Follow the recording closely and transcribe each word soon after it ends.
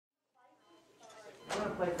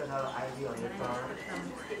place another IV on your arm.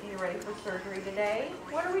 Getting you ready for surgery today.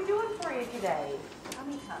 What are we doing for you today?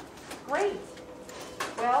 Tummy tuck. Great.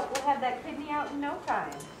 Well, we'll have that kidney out in no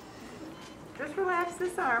time. Just relax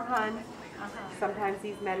this arm, hon. Sometimes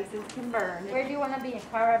these medicines can burn. Where do you want to be? In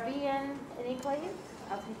Caribbean? Any place?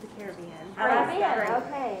 I'll take the Caribbean. Caribbean.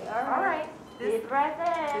 Okay. All right. Deep breath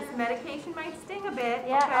in. This medication might sting a bit.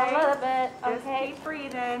 Yeah, okay? a little bit. Just Okay. keep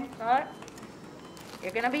breathing. Right.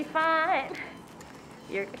 You're gonna be fine.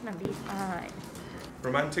 You're gonna be fine.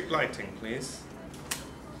 Romantic lighting, please.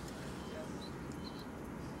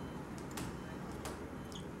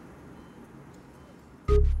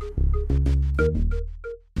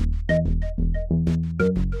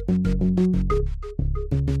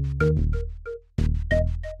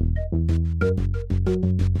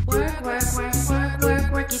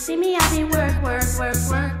 Work. You see me, I be work.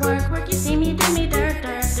 You see me do me dirt.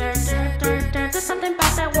 There's something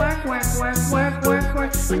about that work.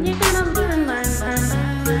 When you gonna